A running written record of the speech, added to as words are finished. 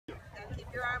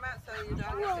your arm out so you don't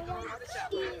have to go over the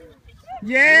shop.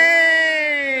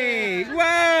 Yay!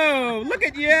 Whoa! Look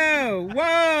at you!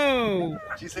 Whoa!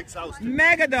 She's exhausted.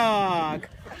 Mega dog!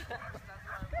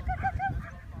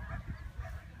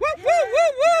 Woo! Woo!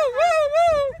 Woo! Woo!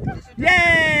 Woo! Woo!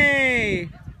 Yay!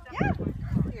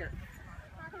 Here.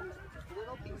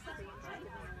 Little piece of it.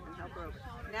 And help her over.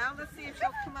 Now let's see if she'll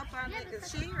come up on the,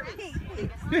 is she or he?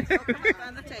 She'll come up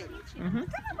on the table.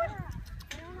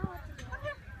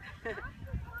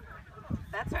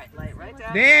 That's right, lay right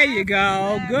down. There you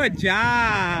go. Good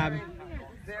job.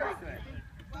 Very good.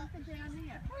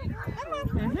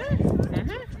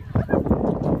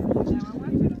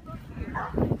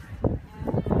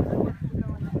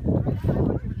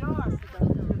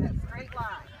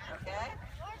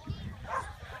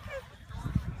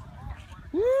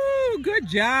 Woo, good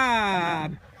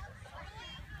job.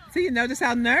 See, you notice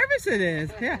how nervous it is.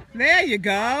 Yeah, there you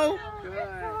go. Good.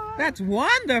 That's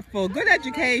wonderful. Good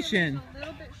education. A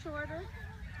little bit shorter.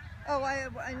 Oh,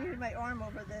 I needed my arm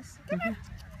over this.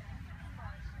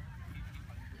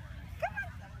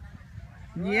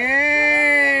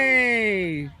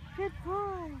 Yay! Good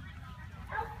boy.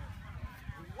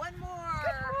 One more.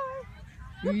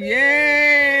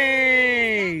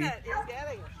 Yay! He's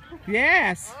getting it.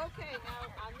 Yes. Okay,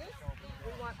 now on this,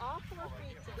 we want all 4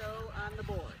 feet to go on the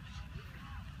board.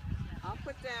 I'll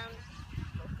put down.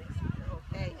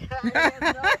 Okay. There's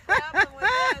no problem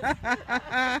with this.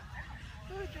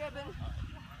 Good, Dribbin.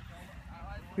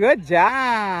 Good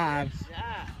job.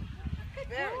 Yeah.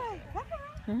 Very good.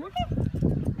 Mhm.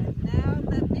 And now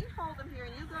let me hold him here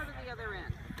and you go to the other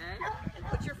end, okay? And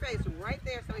put your face right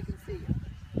there so he can see you.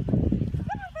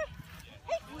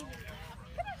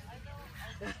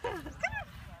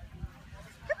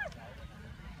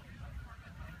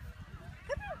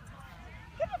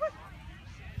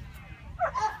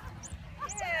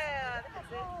 Yeah,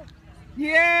 that's it.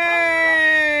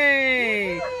 Yay!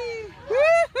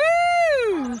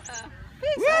 Woohoo!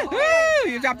 Woohoo!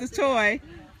 You dropped his toy.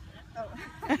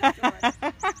 Okay,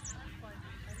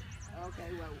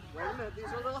 well, wait a minute. These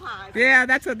are a little high. Yeah,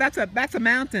 that's a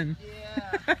mountain.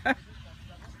 Yeah.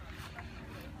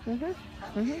 Okay.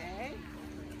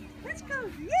 Let's go.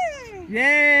 Yay!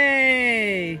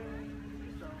 Yay!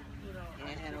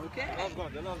 And okay.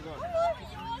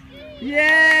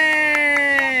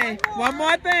 Yay! One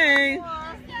more thing.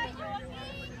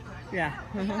 Yeah.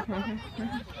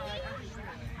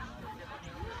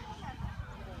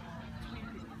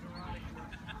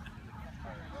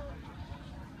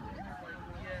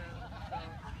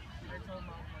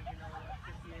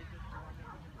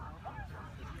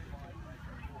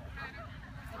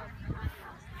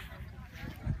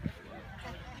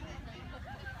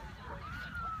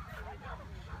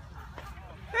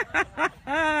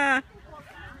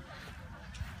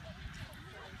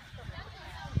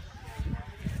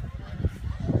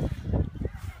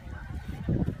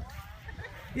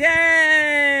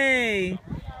 Yay!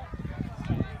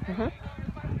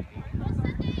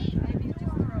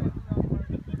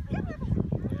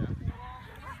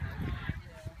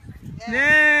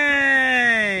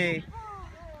 Yay!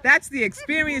 That's the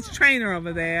experienced trainer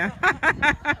over there.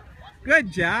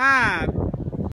 Good job.